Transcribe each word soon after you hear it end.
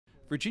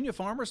Virginia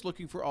farmers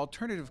looking for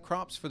alternative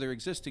crops for their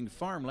existing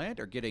farmland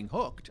are getting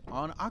hooked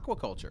on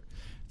aquaculture.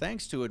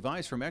 Thanks to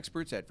advice from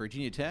experts at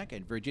Virginia Tech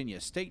and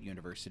Virginia State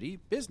University,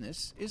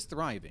 business is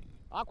thriving.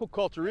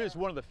 Aquaculture is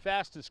one of the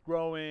fastest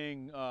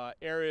growing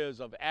areas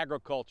of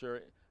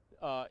agriculture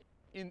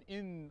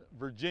in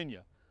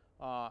Virginia.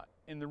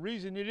 And the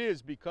reason it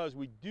is because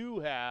we do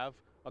have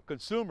a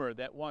consumer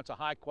that wants a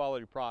high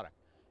quality product.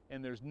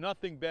 And there's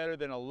nothing better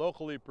than a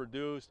locally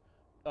produced,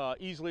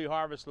 easily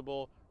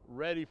harvestable,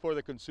 ready for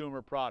the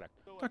consumer product.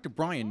 Dr.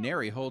 Brian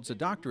Neri holds a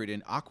doctorate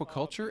in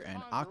aquaculture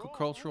and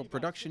aquacultural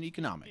production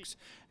economics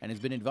and has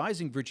been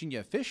advising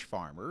Virginia fish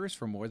farmers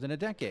for more than a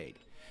decade.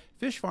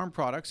 Fish farm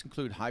products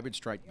include hybrid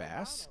striped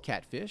bass,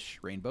 catfish,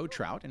 rainbow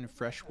trout, and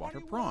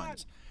freshwater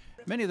prawns.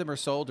 Many of them are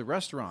sold to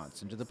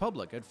restaurants and to the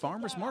public at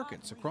farmers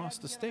markets across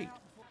the state.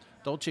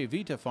 Dolce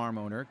Vita farm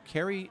owner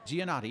Kerry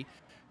Giannotti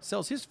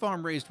sells his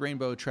farm-raised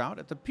rainbow trout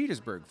at the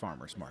Petersburg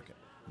Farmers Market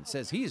and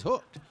says he's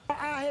hooked.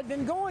 I had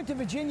been going to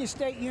Virginia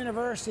State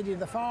University,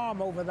 the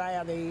farm over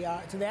there,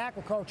 to the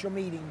aquaculture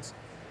meetings,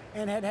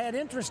 and had had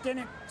interest in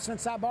it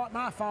since I bought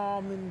my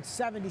farm in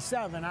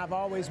 '77. I've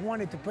always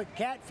wanted to put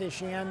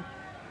catfish in,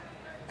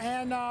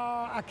 and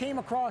I came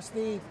across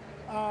they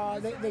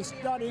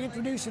started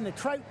introducing the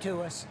trout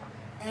to us,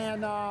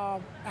 and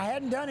I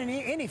hadn't done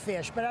any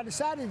fish, but I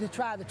decided to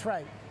try the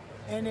trout,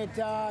 and it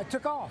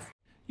took off.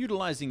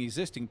 Utilizing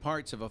existing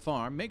parts of a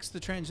farm makes the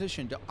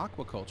transition to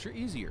aquaculture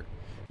easier.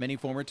 Many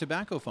former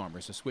tobacco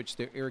farmers have switched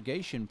their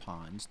irrigation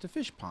ponds to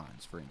fish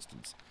ponds, for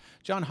instance.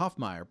 John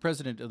Hoffmeyer,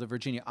 president of the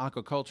Virginia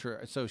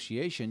Aquaculture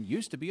Association,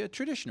 used to be a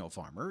traditional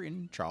farmer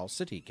in Charles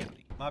City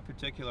County. My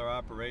particular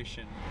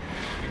operation,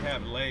 we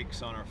have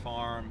lakes on our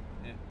farm,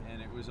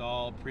 and it was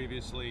all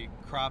previously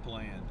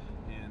cropland,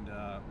 and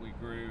we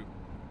grew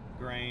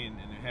grain,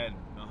 and it had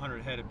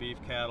 100 head of beef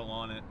cattle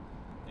on it,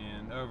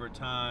 and over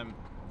time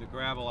the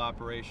gravel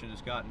operation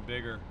has gotten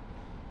bigger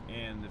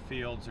and the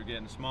fields are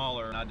getting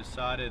smaller. And I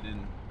decided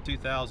in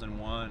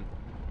 2001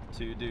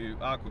 to do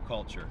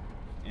aquaculture,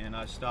 and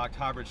I stocked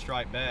hybrid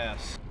striped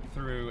bass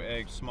through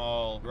a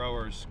small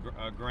growers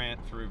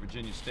grant through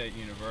Virginia State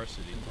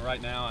University.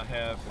 Right now I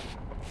have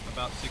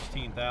about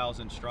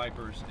 16,000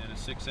 stripers in a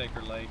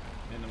 6-acre lake.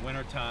 In the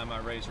wintertime I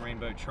raise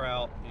rainbow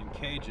trout in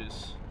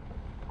cages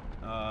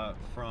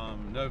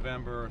from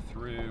November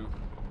through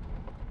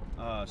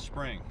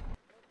spring.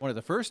 One of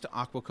the first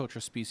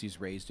aquaculture species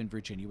raised in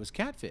Virginia was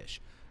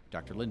catfish.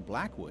 Dr. Lynn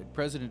Blackwood,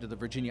 president of the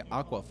Virginia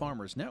Aqua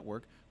Farmers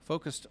Network,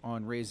 focused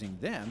on raising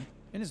them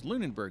in his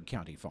Lunenburg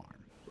County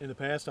farm. In the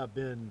past, I've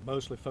been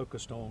mostly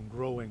focused on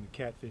growing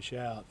catfish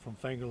out from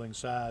fingerling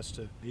size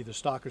to either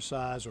stocker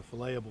size or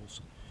filletables.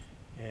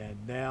 And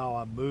now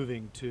I'm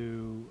moving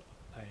to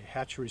a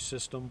hatchery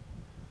system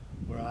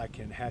where I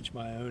can hatch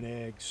my own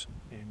eggs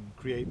and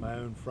create my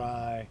own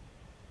fry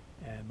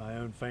and my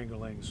own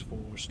fingerlings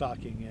for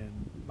stocking in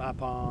my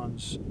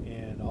ponds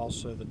and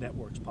also the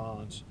network's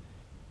ponds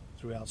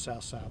throughout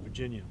Southside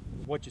Virginia.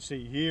 What you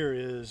see here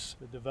is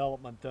the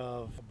development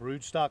of a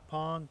broodstock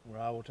pond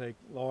where I will take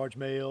large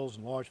males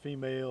and large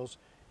females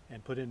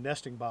and put in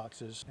nesting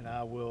boxes, and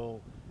I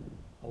will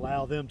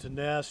allow them to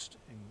nest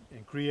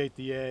and create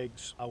the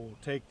eggs. I will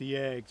take the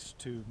eggs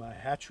to my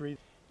hatchery,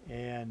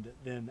 and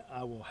then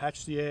I will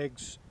hatch the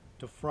eggs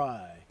to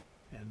fry,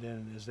 and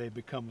then as they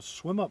become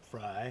swim-up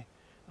fry,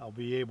 I'll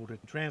be able to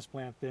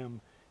transplant them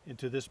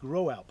into this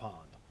grow-out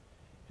pond.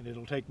 And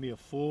it'll take me a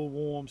full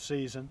warm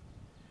season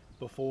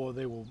before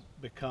they will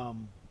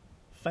become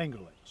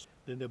fingerlings.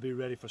 Then they'll be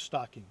ready for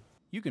stocking.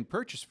 You can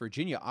purchase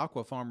Virginia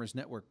Aqua Farmers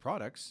Network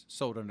products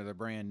sold under the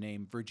brand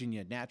name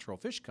Virginia Natural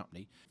Fish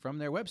Company from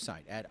their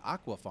website at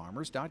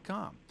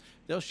aquafarmers.com.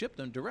 They'll ship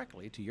them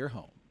directly to your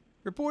home.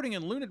 Reporting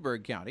in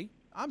Lunenburg County,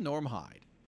 I'm Norm Hyde.